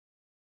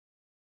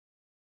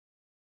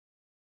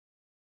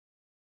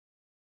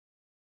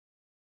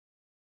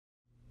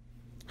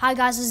Hi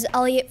guys, this is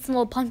Elliott from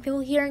Little Punk People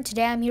here, and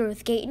today I'm here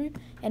with Gaten,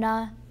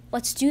 and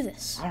let's do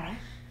this. All right.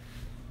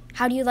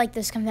 How do you like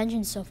this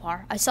convention so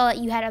far? I saw that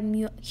you had a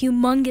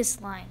humongous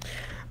line.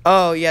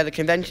 Oh yeah, the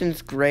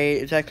convention's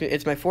great.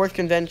 It's my fourth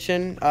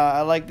convention.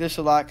 I like this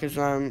a lot because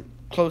I'm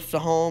close to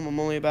home. I'm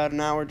only about an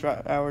hour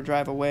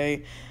drive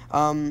away.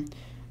 The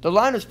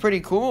line was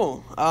pretty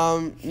cool.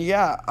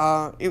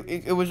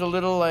 It was a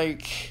little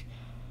like.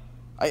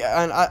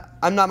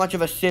 I'm not much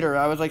of a sitter.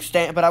 I was like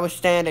but I was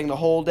standing the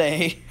whole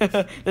day.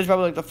 This is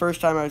probably like the first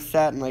time I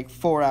sat in like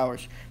 4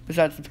 hours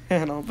besides the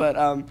panel. But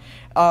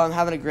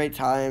having a great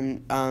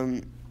time.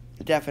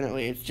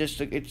 Definitely, it's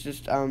just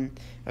a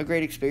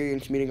great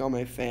experience meeting all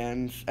my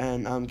fans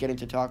and getting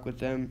to talk with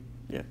them.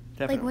 Yeah,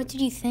 definitely. Like, what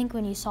did you think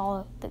when you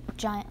saw the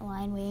giant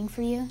line waiting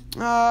for you?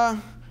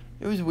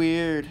 It was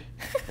weird.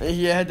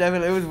 Yeah,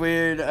 definitely, it was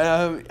weird.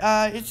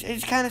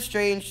 It's kind of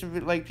strange to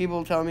like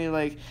people tell me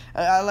like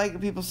I like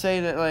people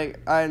say that like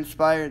I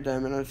inspired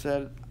them, and I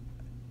said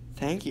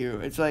thank you.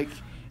 It's like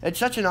it's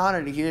such an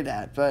honor to hear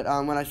that. But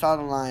when I saw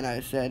the line, I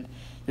said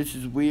this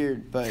is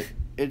weird, but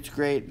it's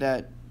great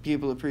that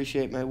people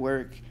appreciate my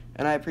work,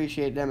 and I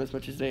appreciate them as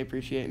much as they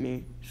appreciate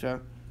me. So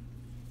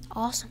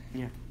awesome.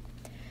 Yeah.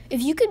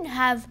 If you could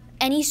have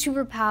any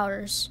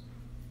superpowers,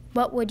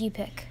 what would you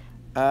pick?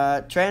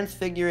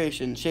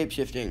 Transfiguration,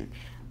 shapeshifting.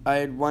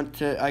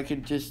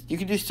 You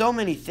could do so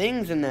many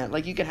things in that.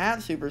 Like, you could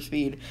have super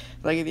speed.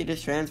 Like, if you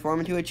just transform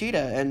into a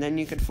cheetah, and then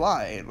you could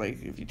fly.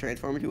 Like, if you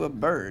transform into a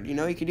bird, you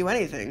could do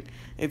anything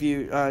if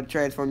you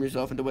transform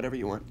yourself into whatever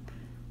you want.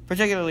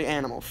 Particularly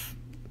animals.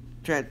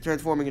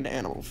 Transforming into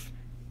animals.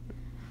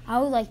 I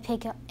would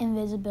pick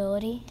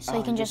invisibility, so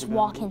you can just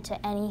walk into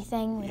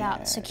anything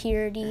without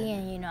security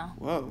and,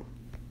 Whoa.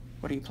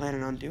 What are you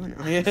planning on doing?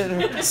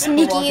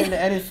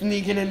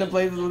 Sneaking into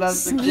places without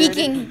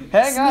security. Sneaking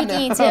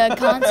into a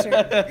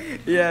concert.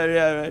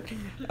 Yeah,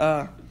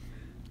 right.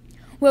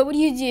 What would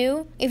you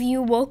do if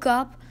you woke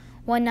up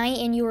one night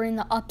and you were in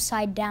the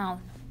upside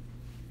down?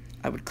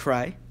 I would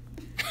cry.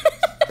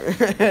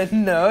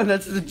 No,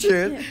 that's the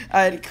truth.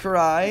 I'd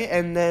cry,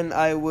 and then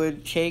I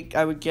would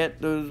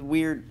get those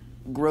weird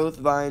growth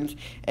vines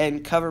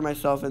and cover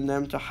myself in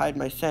them to hide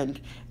my scent,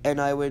 and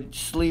I would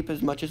sleep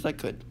as much as I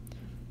could.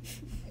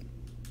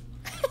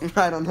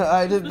 I don't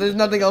know. There's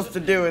nothing else to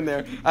do in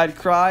there. I'd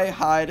cry,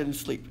 hide, and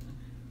sleep.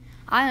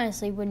 I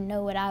honestly wouldn't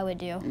know what I would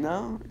do.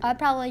 No? I'd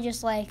probably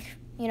just I'd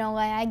give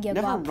up.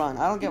 Never run.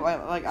 I don't get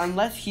why.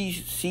 Unless he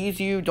sees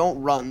you, don't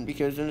run,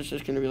 because then it's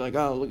just gonna be like,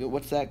 oh, look at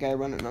what's that guy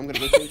running? I'm gonna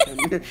go chase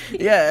him.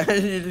 Yeah,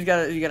 you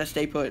gotta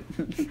stay put.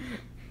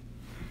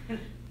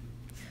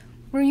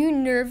 Were you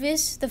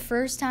nervous the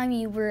first time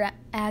you were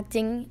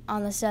acting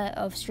on the set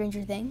of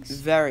Stranger Things?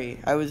 Very.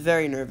 I was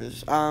very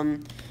nervous.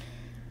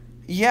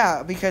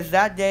 Yeah, because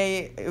that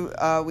day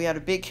we had a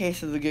big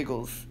case of the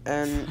giggles,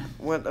 and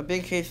what a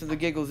big case of the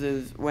giggles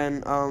is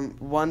when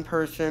one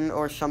person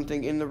or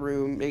something in the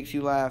room makes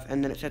you laugh,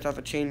 and then it sets off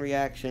a chain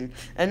reaction,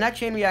 and that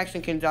chain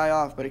reaction can die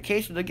off, but a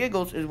case of the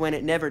giggles is when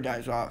it never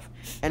dies off,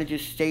 and it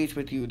just stays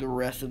with you the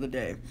rest of the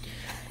day.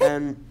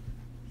 And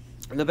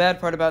the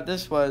bad part about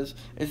this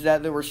is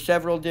that there were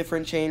several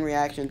different chain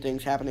reaction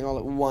things happening all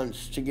at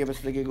once to give us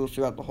the giggles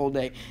throughout the whole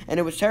day, and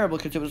it was terrible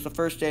because it was the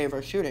first day of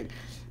our shooting.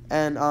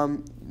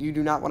 And you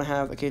do not want to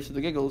have a case of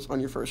the giggles on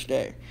your first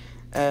day.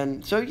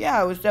 And so, yeah,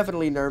 I was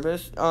definitely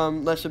nervous,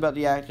 less about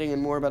the acting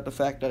and more about the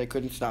fact that I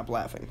couldn't stop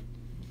laughing.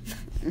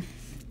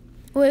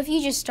 What if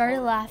you just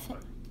started laughing?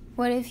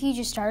 What if you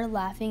just started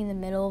laughing in the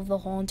middle of the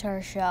whole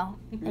entire show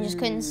and just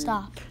couldn't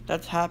stop?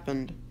 That's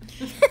happened.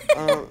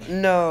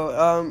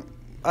 No,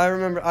 I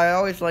remember I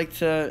always like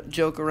to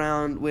joke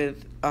around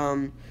with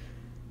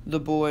the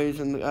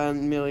boys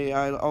and Millie.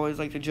 I always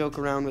like to joke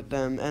around with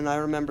them. And I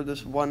remember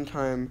this one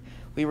time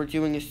we were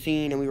doing a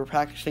scene and we were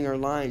practicing our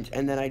lines,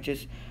 and then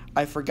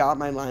I forgot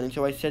my line, and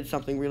so I said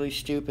something really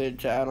stupid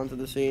to add onto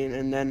the scene,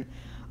 and then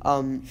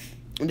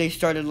they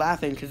started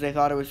laughing because they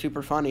thought it was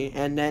super funny,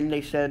 and then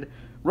they said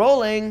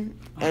rolling,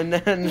 and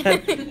then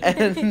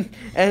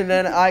and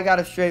then I got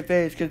a straight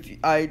face because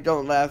I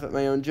don't laugh at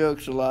my own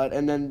jokes a lot,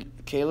 and then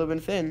Caleb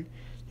and Finn,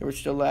 they were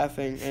still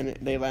laughing, and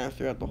they laughed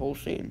throughout the whole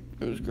scene.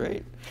 It was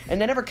great,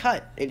 and they never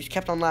cut. They just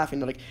kept on laughing.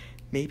 They're like,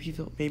 maybe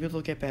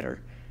they'll get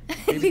better.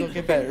 Maybe they'll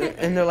get better.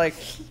 And they're like,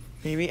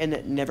 maybe, and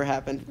it never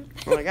happened.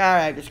 I'm like, all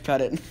right, just cut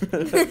it.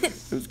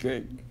 It was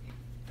great.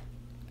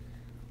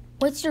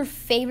 What's your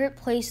favorite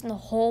place in the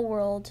whole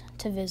world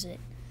to visit?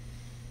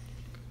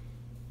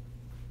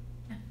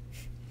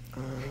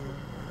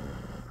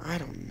 I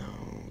don't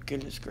know.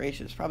 Goodness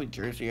gracious, probably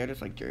Jersey. I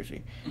just like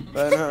Jersey.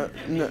 But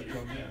no,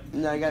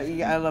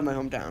 I love my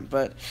hometown.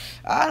 But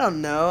I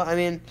don't know. I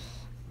mean,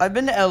 I've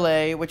been to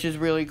L.A., which is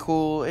really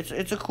cool.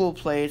 It's a cool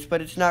place,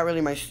 but it's not really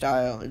my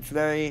style. It's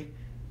very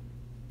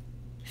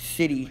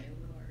city.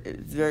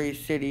 It's very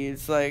city.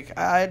 It's like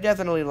I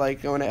definitely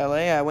like going to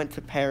L.A. I went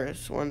to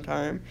Paris one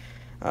time.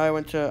 I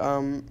went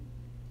to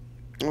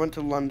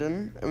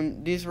London. I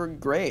mean, these were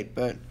great,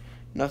 but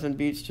nothing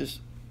beats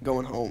just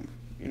going home.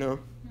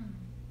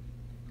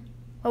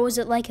 What was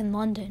it like in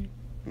London?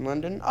 In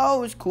London? Oh,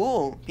 it was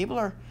cool. People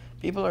are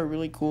People are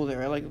really cool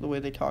there. I like the way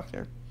they talk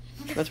there.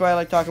 That's why I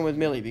like talking with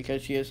Millie,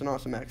 because she has an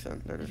awesome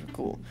accent. They're just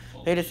cool.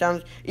 They just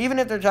sound, even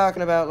if they're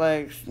talking about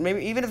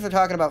even if they're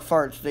talking about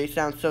farts, they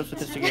sound so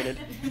sophisticated.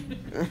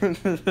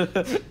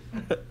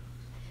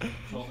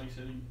 Salt Lake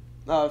City.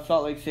 Oh,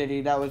 Salt Lake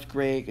City, that was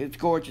great. It's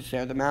gorgeous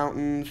there. The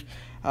mountains.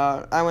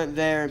 I went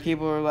there and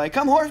people were like,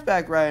 "Come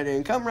horseback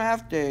riding, come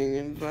rafting,"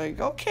 and it's like,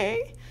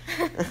 okay.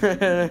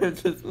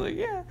 It's just like,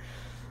 yeah.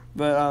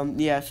 But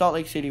yeah, Salt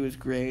Lake City was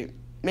great.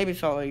 Maybe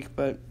Salt Lake,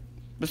 but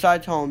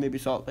besides home, maybe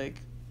Salt Lake.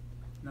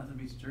 Nothing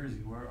beats Jersey.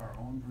 We're our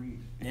own breed.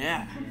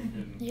 Yeah.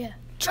 Yeah.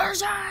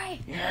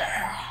 Jersey!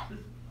 Yeah.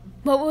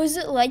 What was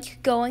it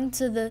like going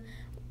to the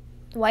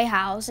White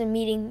House and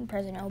meeting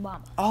President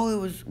Obama? Oh,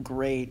 it was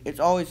great. It's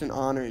always an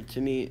honor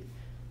to meet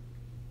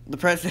the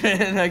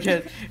president. I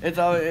guess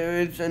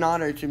it's an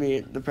honor to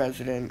meet the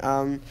president.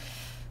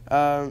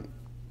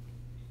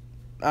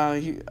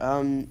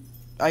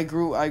 I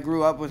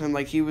grew up with him.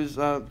 Like, he was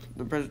the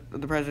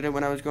president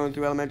when I was going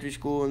through elementary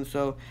school, and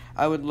so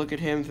I would look at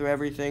him through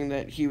everything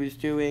that he was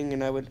doing,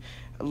 and I would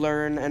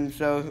learn. And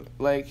so,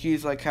 like,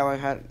 he's like how I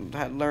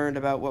had learned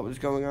about what was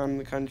going on in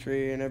the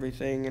country and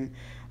everything. And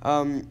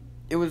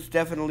it was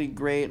definitely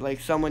great.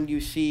 Like, someone you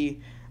see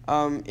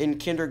in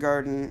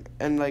kindergarten,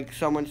 and like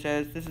someone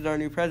says, "This is our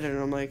new president."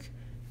 I'm like,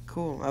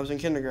 cool. I was in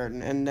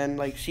kindergarten, and then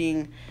like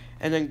seeing,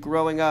 and then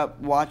growing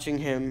up watching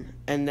him,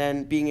 and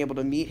then being able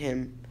to meet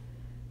him.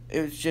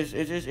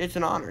 It's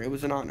an honor. It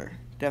was an honor,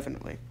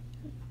 definitely.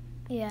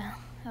 Yeah,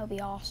 that would be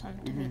awesome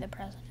to be the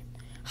president.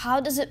 How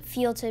does it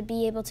feel to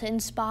be able to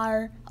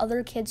inspire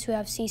other kids who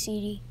have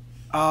CCD?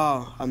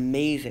 Oh,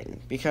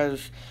 amazing.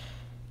 Because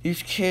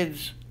these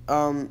kids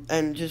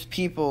and just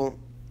people,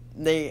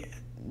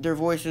 their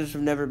voices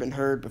have never been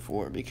heard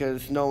before,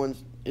 because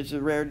it's a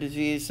rare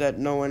disease that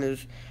no one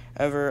has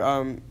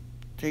ever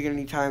taken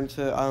any time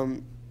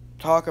to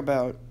talk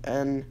about.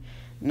 And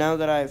now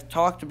that I've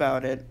talked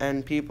about it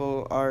and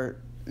people are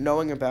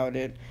knowing about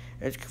it,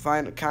 it's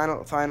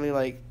finally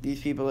like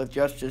these people have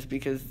justice,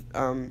 because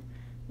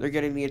they're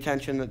getting the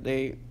attention that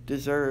they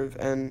deserve.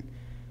 And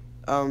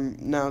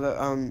now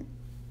that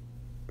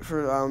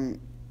for an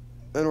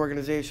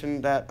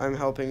organization that I'm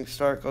helping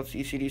start called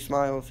CCD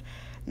Smiles,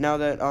 now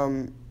that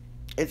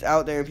it's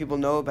out there and people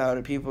know about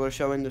it, people are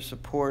showing their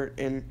support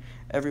in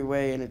every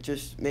way, and it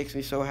just makes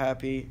me so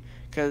happy.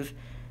 Because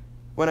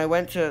when I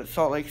went to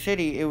Salt Lake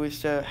City, it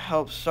was to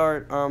help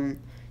start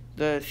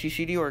the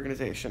CCD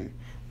organization,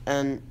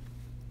 and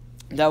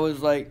that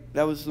was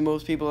the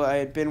most people I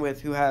had been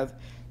with who have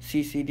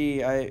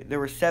CCD. There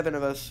were 7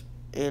 of us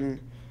in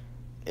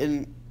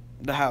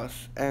the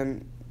house,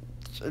 and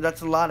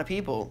that's a lot of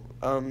people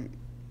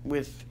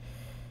with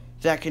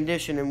that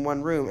condition in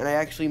one room. And I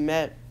actually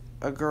met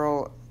a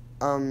girl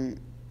in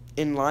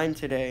line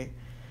today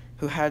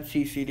who had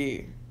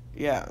CCD.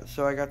 Yeah,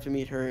 so I got to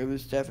meet her. It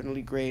was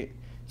definitely great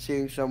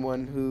seeing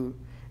someone who,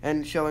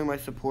 and showing my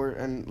support,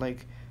 and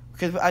like,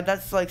 because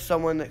that's like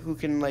someone who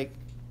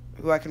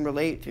I can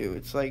relate to.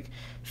 It's like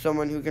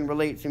someone who can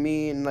relate to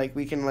me, and like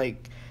we can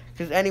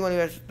because anyone who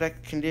has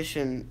that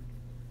condition,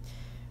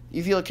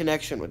 you feel a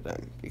connection with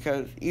them,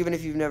 because even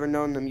if you've never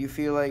known them, you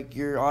feel like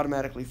you're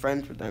automatically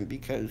friends with them,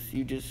 because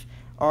you just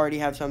already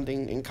have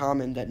something in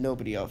common that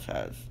nobody else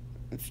has.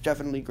 It's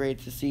definitely great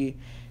to see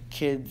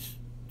kids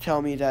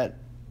tell me that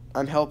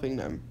I'm helping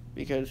them,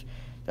 because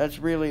that's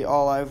really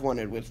all I've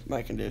wanted with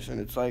my condition.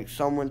 It's like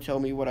someone tell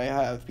me what I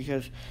have,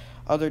 because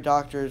other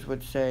doctors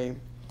would say,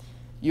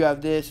 you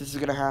have this is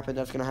going to happen,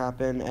 that's going to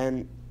happen,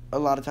 and a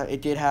lot of times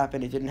it did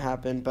happen, it didn't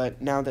happen, but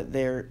now that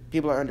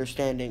people are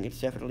understanding, it's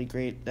definitely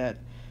great that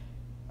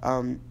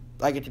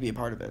I get to be a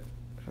part of it.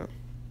 So.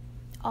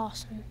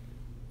 Awesome.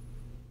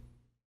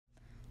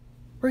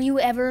 Were you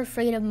ever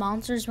afraid of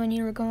monsters when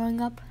you were growing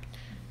up?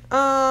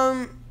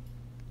 Nah.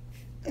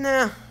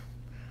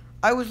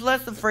 I was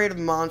less afraid of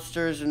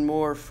monsters and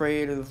more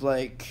afraid of,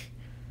 like,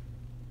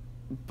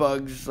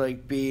 bugs,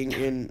 like, being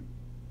in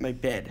my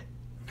bed.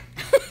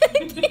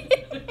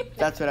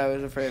 That's what I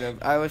was afraid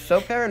of. I was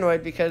so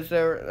paranoid because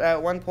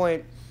at one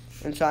point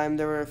in time,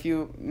 there were a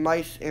few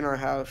mice in our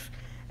house,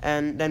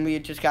 and then we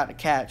had just got a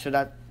cat, so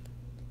that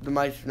the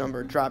mice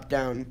number dropped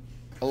down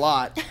a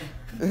lot.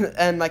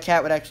 And my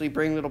cat would actually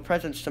bring little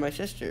presents to my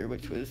sister,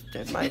 which was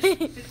dead mice.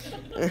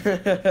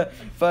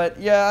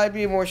 But yeah, I'd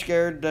be more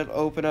scared to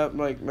open up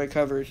like my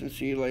covers and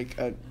see like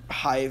a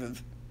hive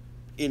of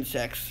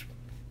insects.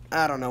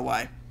 I don't know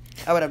why.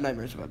 I would have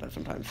nightmares about that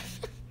sometimes.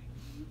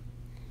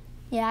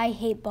 Yeah, I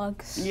hate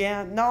bugs.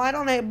 Yeah, no, I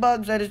don't hate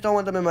bugs. I just don't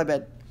want them in my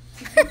bed.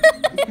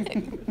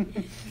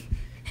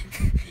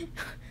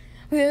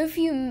 What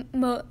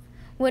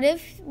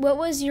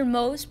was your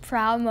most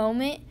proud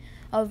moment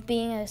of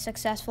being a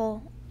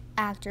successful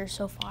actor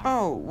so far?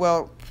 Oh,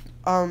 well,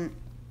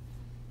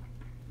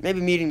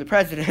 maybe meeting the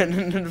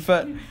president,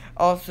 but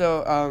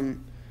also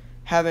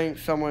having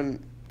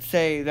someone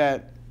say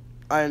that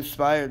I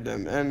inspired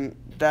them, and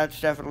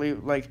that's definitely,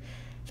 like,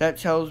 that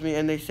tells me,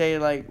 and they say,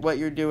 like, what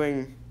you're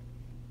doing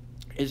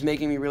is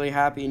making me really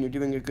happy and you're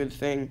doing a good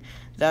thing.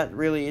 That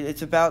really,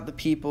 it's about the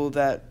people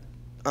that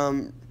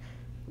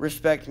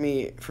respect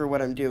me for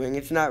what I'm doing.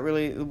 It's not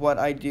really what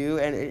I do,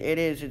 and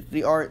it's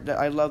the art that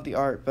I love the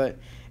art, but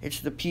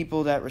it's the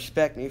people that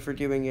respect me for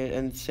doing it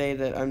and say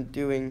that I'm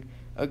doing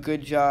a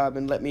good job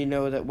and let me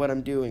know that what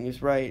I'm doing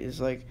is right.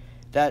 Is like,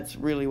 that's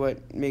really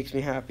what makes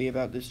me happy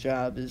about this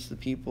job, is the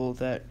people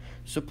that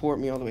support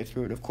me all the way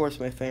through it. Of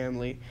course, my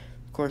family,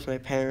 of course, my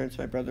parents,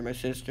 my brother, my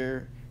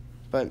sister,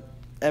 but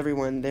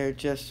everyone, they're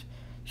just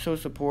so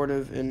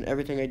supportive in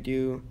everything I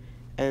do,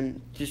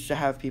 and just to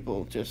have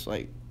people just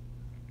like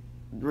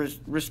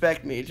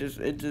respect me, it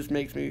just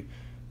makes me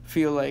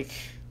feel like,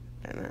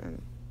 I don't know,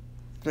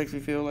 it makes me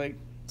feel like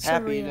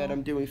happy that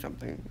I'm doing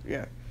something.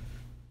 Yeah.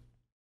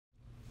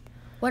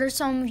 What are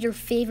some of your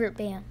favorite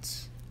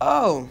bands?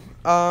 Oh,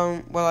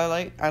 well,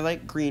 I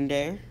like Green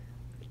Day.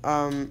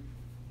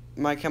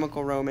 My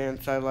Chemical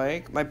Romance I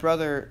like. My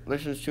brother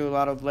listens to a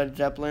lot of Led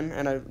Zeppelin,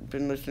 and I've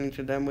been listening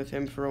to them with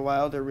him for a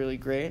while. They're really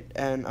great.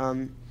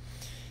 And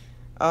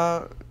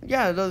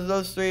yeah,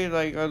 those three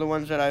like are the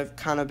ones that I've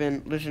kind of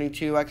been listening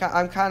to.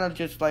 I'm kind of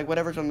just like,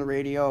 whatever's on the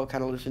radio, I'll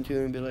kind of listen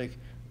to and be like,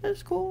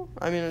 that's cool.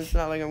 I mean, it's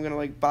not like I'm gonna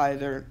like buy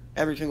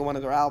every single one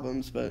of their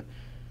albums, but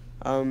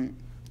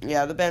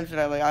yeah, the bands that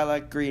I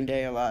like Green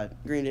Day a lot.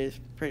 Green Day is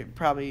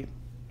probably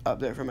up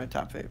there for my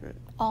top favorite.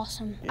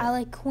 Awesome. Yeah. I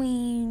like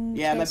Queen.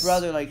 Yeah, Kiss. my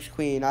brother likes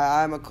Queen.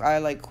 I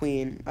like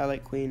Queen. I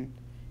like Queen,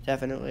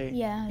 definitely.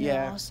 Yeah,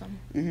 they're awesome.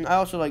 I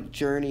also like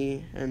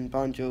Journey and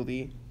Bon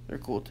Jovi. They're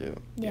cool too.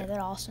 Yeah,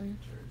 they're awesome.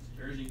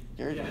 Jersey.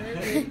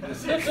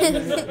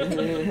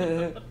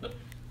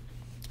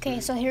 Okay,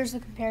 so here's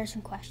the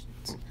comparison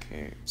questions.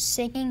 Okay.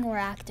 Singing or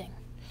acting?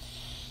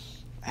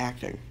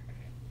 Acting.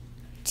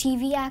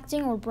 TV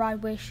acting or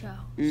Broadway show?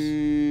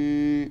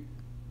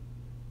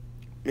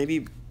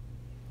 Maybe.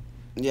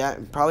 Yeah,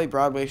 probably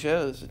Broadway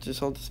shows. It just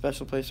holds a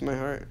special place in my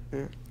heart.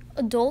 Yeah.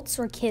 Adults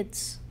or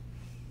kids?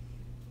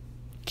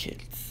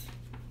 Kids.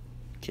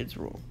 Kids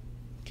rule.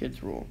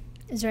 Kids rule.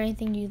 Is there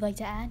anything you'd like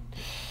to add?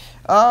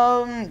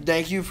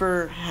 Thank you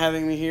for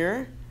having me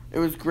here. It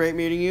was great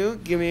meeting you.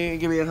 Give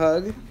me a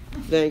hug.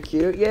 Thank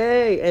you.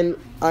 Yay! And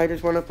I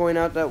just want to point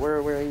out that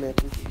we're wearing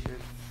matching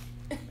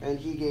t-shirts. And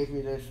he gave me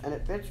this, and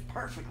it fits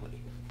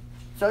perfectly.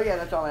 So yeah,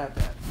 that's all I have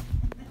to add.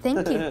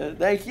 Thank you.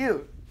 Thank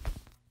you.